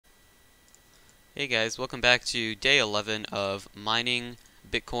Hey guys, welcome back to day 11 of mining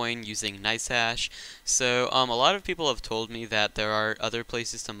Bitcoin using NiceHash. A lot of people have told me that there are other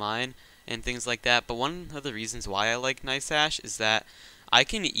places to mine and things like that, but one of the reasons why I like NiceHash is that I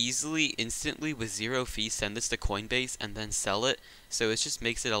can easily, instantly, with zero fee, send this to Coinbase and then sell it. So it just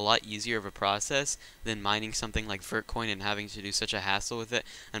makes it a lot easier of a process than mining something like Vertcoin and having to do such a hassle with it.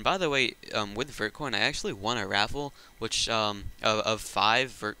 And by the way, with Vertcoin, I actually won a raffle, which of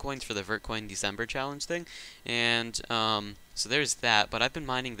 5 Vertcoins for the Vertcoin December challenge thing, and so there's that. But I've been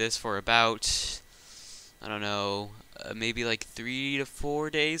mining this for about, I don't know, maybe like 3 to 4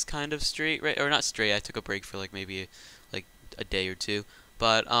 days, kind of straight, right? Or not straight. I took a break for like maybe like a day or two.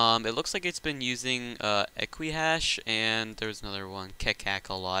 But it looks like it's been using Equihash, and there's another one, Kekkak,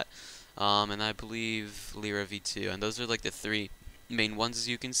 a lot, and I believe Lyra V2, and those are like the three main ones, as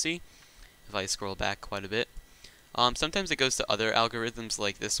you can see if I scroll back quite a bit. Sometimes it goes to other algorithms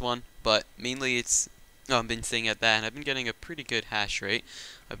like this one, but mainly it's been staying at that, and I've been getting a pretty good hash rate.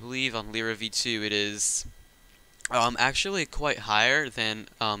 I believe on Lyra V2 it is actually quite higher than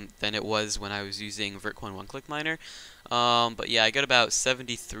it was when I was using Vertcoin one-click miner. But yeah, I get about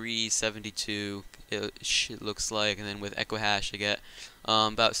 73, 72 it looks like, and then with Equihash I get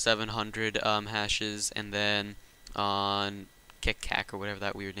about 700 hashes, and then on Kekkak or whatever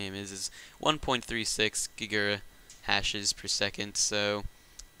that weird name is 1.36 giga hashes per second. So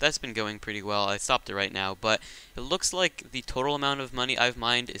that's been going pretty well. I stopped it right now, but it looks like the total amount of money I've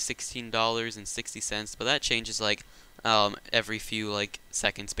mined is $16.60, but that changes like every few like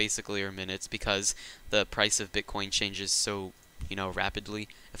seconds basically, or minutes, because the price of Bitcoin changes so, rapidly.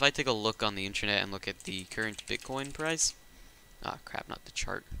 If I take a look on the internet and look at the current Bitcoin price, ah crap, not the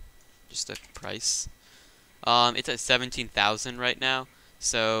chart, just the price. It's at 17,000 right now,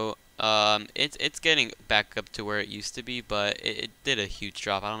 so it's getting back up to where it used to be, but it did a huge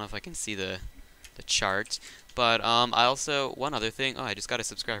drop. I don't know if I can see the chart, but I also, one other thing. Oh, I just got a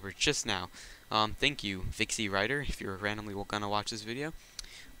subscriber just now. Thank you, Vixie Writer, if you're randomly gonna watch this video.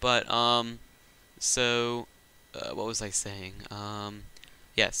 But what was I saying?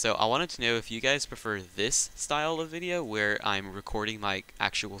 Yeah, so I wanted to know if you guys prefer this style of video where I'm recording my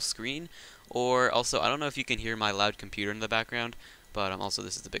actual screen, or also, I don't know if you can hear my loud computer in the background, but also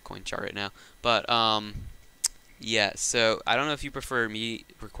this is the Bitcoin chart right now. But yeah, so I don't know if you prefer me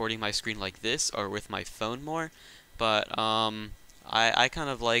recording my screen like this or with my phone more, but I kind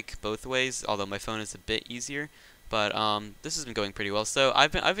of like both ways, although my phone is a bit easier. But this has been going pretty well. So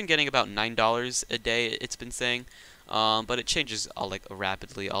I've been getting about $9 a day, it's been saying, but it changes all like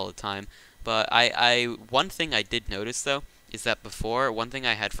rapidly all the time. But one thing I did notice though is that before, one thing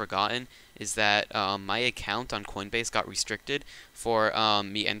I had forgotten is that my account on Coinbase got restricted for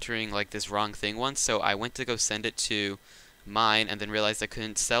me entering like this wrong thing once. So I went to go send it to mine and then realized I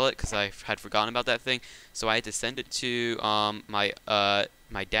couldn't sell it because I had forgotten about that thing. So I had to send it to my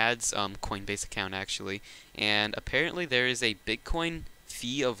dad's Coinbase account actually, and apparently there is a Bitcoin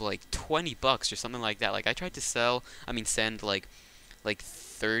fee of like $20 or something like that. Like I tried to send like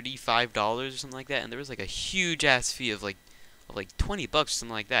 $35 or something like that, and there was like a huge ass fee of like $20 or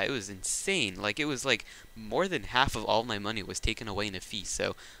something like that. It was insane. Like it was like more than half of all my money was taken away in a fee.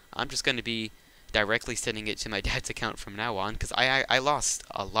 So I'm just gonna be directly sending it to my dad's account from now on, because I lost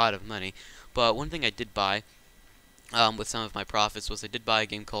a lot of money. But one thing I did buy with some of my profits was I did buy a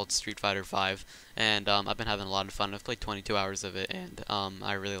game called Street Fighter 5, and I've been having a lot of fun. I've played 22 hours of it, and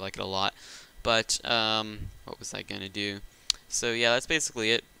I really like it a lot. But what was I gonna do? So yeah, that's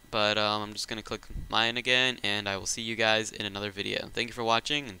basically it. But I'm just gonna click mine again, and I will see you guys in another video. Thank you for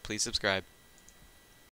watching, and please subscribe.